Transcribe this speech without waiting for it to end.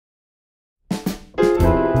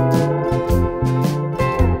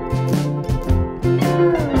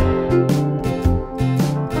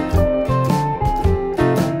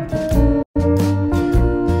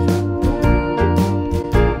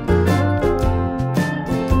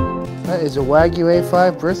That is a Wagyu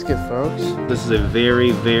A5 brisket, folks. This is a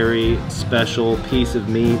very, very special piece of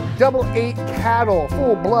meat. Double 8 cattle,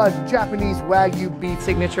 full blood Japanese Wagyu beef.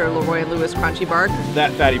 Signature LeRoy and Lewis crunchy bark.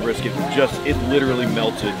 That fatty brisket it literally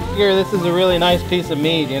melted. Here, this is a really nice piece of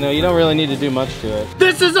meat. You know, you don't really need to do much to it.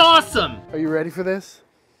 This is awesome! Are you ready for this?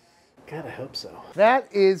 God, I hope so.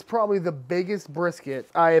 That is probably the biggest brisket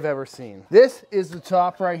I have ever seen. This is the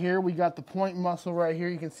top right here. We got the point muscle right here.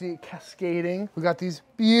 You can see it cascading. We got these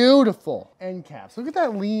beautiful end caps. Look at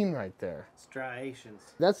that lean right there. Striations.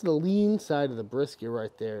 That's the lean side of the brisket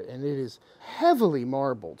right there, and it is heavily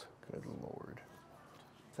marbled. Good Lord.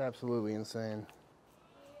 It's absolutely insane.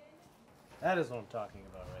 That is what I'm talking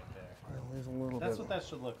about right there. Well, there's a little That's bit. what that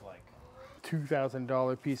should look like.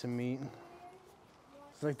 $2,000 piece of meat.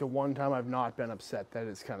 It's like the one time I've not been upset that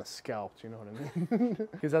it's kind of scalped, you know what I mean?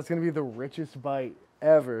 Because that's gonna be the richest bite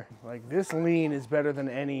ever. Like, this lean is better than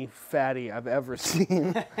any fatty I've ever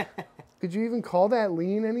seen. Could you even call that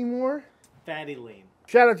lean anymore? Fatty lean.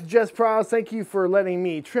 Shout out to Jess Pryles. Thank you for letting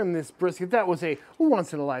me trim this brisket. That was a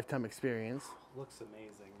once-in-a-lifetime experience. Looks amazing.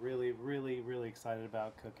 Really, really, really excited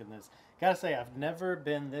about cooking this. Gotta say, I've never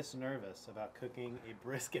been this nervous about cooking a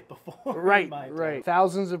brisket before. Right, right.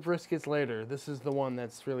 Thousands of briskets later, this is the one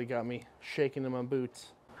that's really got me shaking in my boots.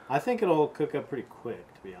 I think it'll cook up pretty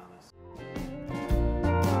quick, to be honest.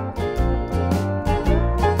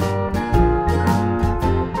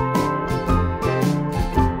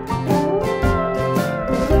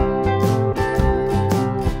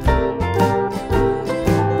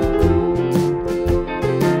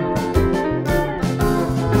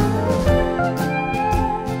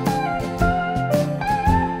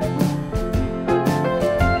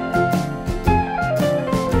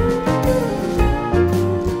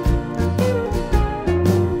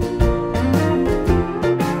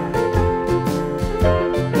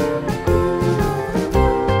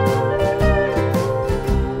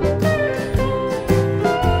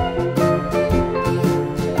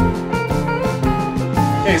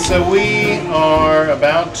 So we are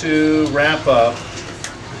about to wrap up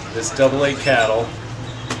this double A cattle,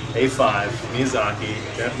 A5, Miyazaki,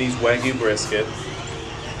 Japanese Wagyu brisket.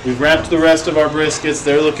 We've wrapped the rest of our briskets.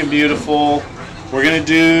 They're looking beautiful. We're going to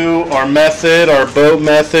do our method, our boat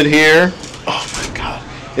method here. Oh my God.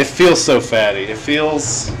 It feels so fatty. It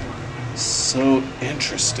feels so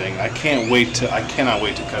interesting. I cannot wait to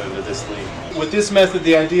cut into this lean. With this method,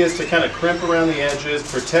 the idea is to kind of crimp around the edges,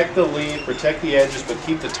 protect the lean, protect the edges, but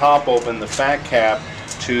keep the top open, the fat cap,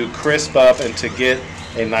 to crisp up and to get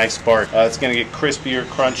a nice bark. It's going to get crispier,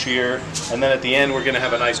 crunchier, and then at the end we're going to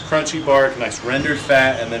have a nice crunchy bark, nice rendered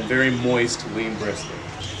fat, and then very moist lean brisket.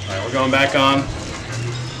 All right, we're going back on.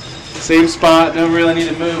 Same spot, don't really need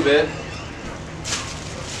to move it.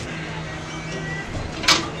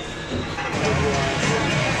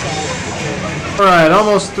 Alright,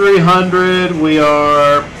 almost 300. We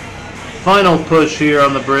are final push here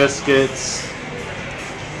on the briskets.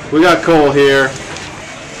 We got Cole here.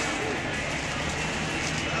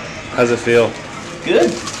 How's it feel? Good.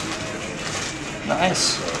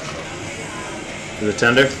 Nice. Is it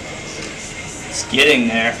tender? It's getting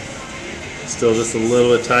there. Still just a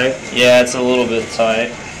little bit tight? Yeah, it's a little bit tight.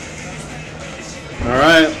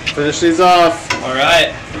 Alright, finish these off.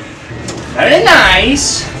 Alright. Very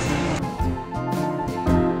nice.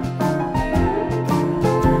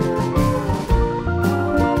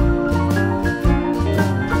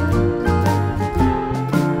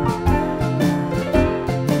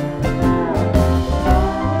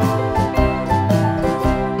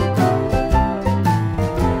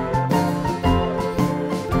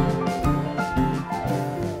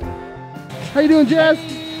 How you doing, Jess?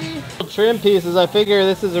 Trim pieces, I figure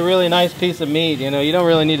this is a really nice piece of meat. You know, you don't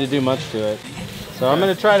really need to do much to it. So I'm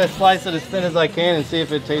going to try to slice it as thin as I can and see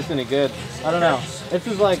if it tastes any good. I don't know. This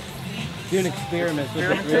is like doing experiments with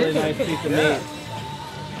this really nice piece of meat.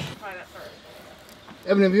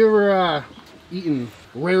 Evan, have you ever eaten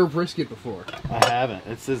rare brisket before? I haven't.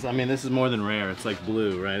 I mean, this is more than rare. It's like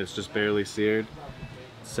blue, right? It's just barely seared.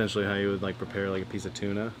 It's essentially how you would like prepare like a piece of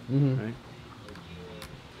tuna, right?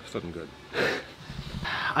 It's looking good.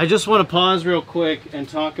 I just want to pause real quick and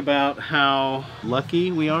talk about how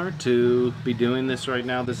lucky we are to be doing this right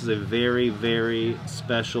now. This is a very, very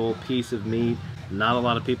special piece of meat. Not a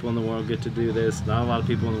lot of people in the world get to do this. Not a lot of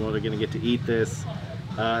people in the world are going to get to eat this.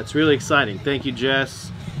 It's really exciting. Thank you,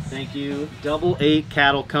 Jess. Thank you, Double 8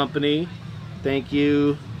 Cattle Company. Thank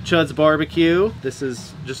you, Chud's Barbecue. This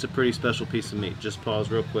is just a pretty special piece of meat. Just pause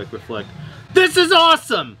real quick, reflect. This is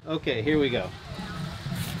awesome! Okay, here we go.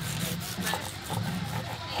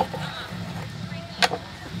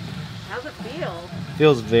 How's it feel?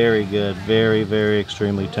 Feels very good. Very, very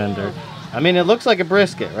extremely tender. I mean, it looks like a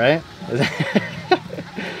brisket, right?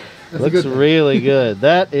 Looks good really good.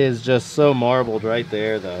 That is just so marbled right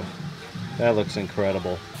there, though. That looks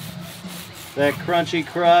incredible. That crunchy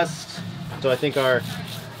crust. So I think our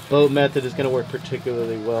boat method is going to work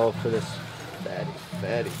particularly well for this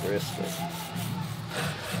fatty brisket.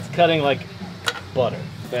 It's cutting like butter.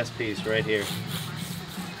 Best piece right here.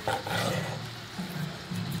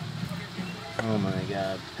 Oh my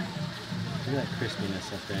God. Look at that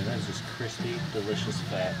crispiness up there. That is just crispy, delicious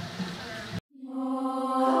fat.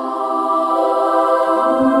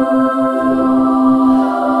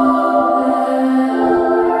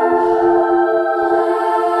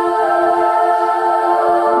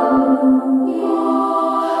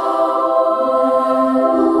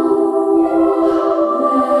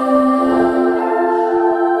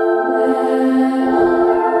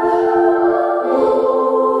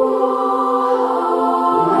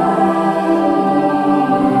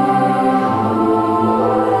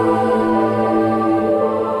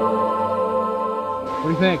 What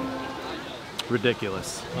do you think?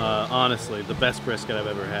 Ridiculous. Honestly, the best brisket I've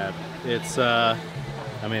ever had. It's, I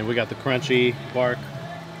mean, we got the crunchy bark,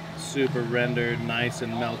 super rendered, nice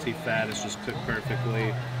and melty fat. It's just cooked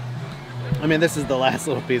perfectly. I mean, this is the last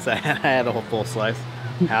little piece I had. I had a whole full slice.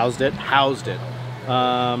 Housed it.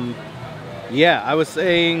 Yeah, I was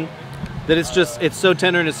saying that it's so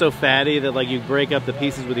tender and it's so fatty that like you break up the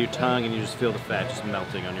pieces with your tongue and you just feel the fat just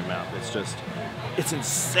melting on your mouth. It's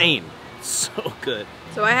insane. It's so good.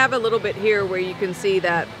 So I have a little bit here where you can see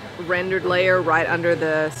that rendered layer right under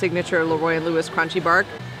the signature LeRoy and Lewis crunchy bark.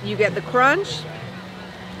 You get the crunch,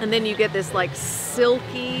 and then you get this like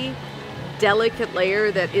silky, delicate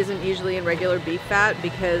layer that isn't usually in regular beef fat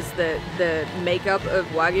because the makeup of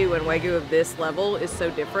Wagyu and Wagyu of this level is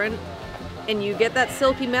so different. And you get that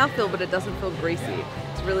silky mouthfeel, but it doesn't feel greasy.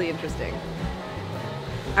 It's really interesting.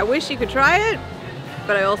 I wish you could try it,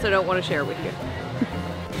 but I also don't want to share with you.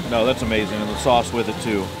 No, that's amazing, and the sauce with it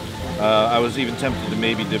too. I was even tempted to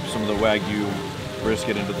maybe dip some of the Wagyu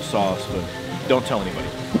brisket into the sauce, but don't tell anybody.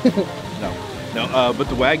 No, but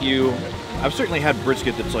the Wagyu, I've certainly had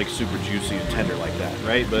brisket that's like super juicy and tender like that,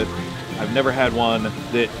 right? But I've never had one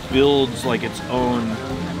that builds like its own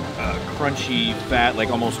crunchy, fat, like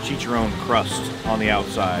almost chicharron crust on the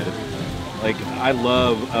outside. Like, I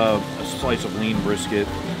love a slice of lean brisket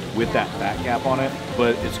with that fat cap on it,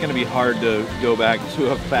 but it's going to be hard to go back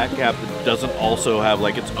to a fat cap that doesn't also have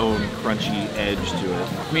like its own crunchy edge to it.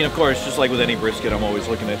 I mean, of course, just like with any brisket, I'm always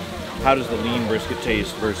looking at how does the lean brisket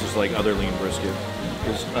taste versus like other lean brisket,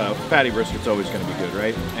 because fatty brisket's always going to be good,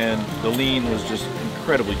 right? And the lean was just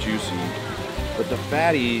incredibly juicy, but the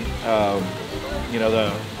fatty, you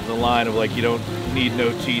know, the line of like, you don't need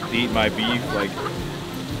no teeth to eat my beef, like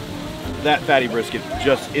that fatty brisket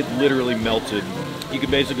it literally melted. You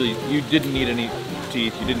could basically, you didn't need any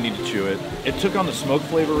teeth, you didn't need to chew it. It took on the smoke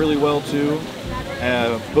flavor really well too.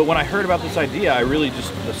 But when I heard about this idea, I really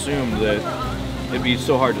just assumed that it'd be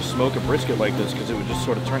so hard to smoke a brisket like this because it would just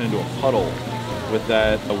sort of turn into a puddle with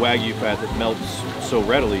that Wagyu fat that melts so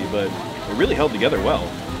readily, but it really held together well.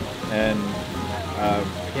 And I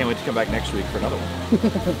can't wait to come back next week for another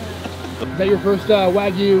one. Is that your first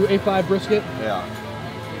Wagyu A5 brisket? Yeah,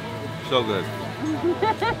 so good.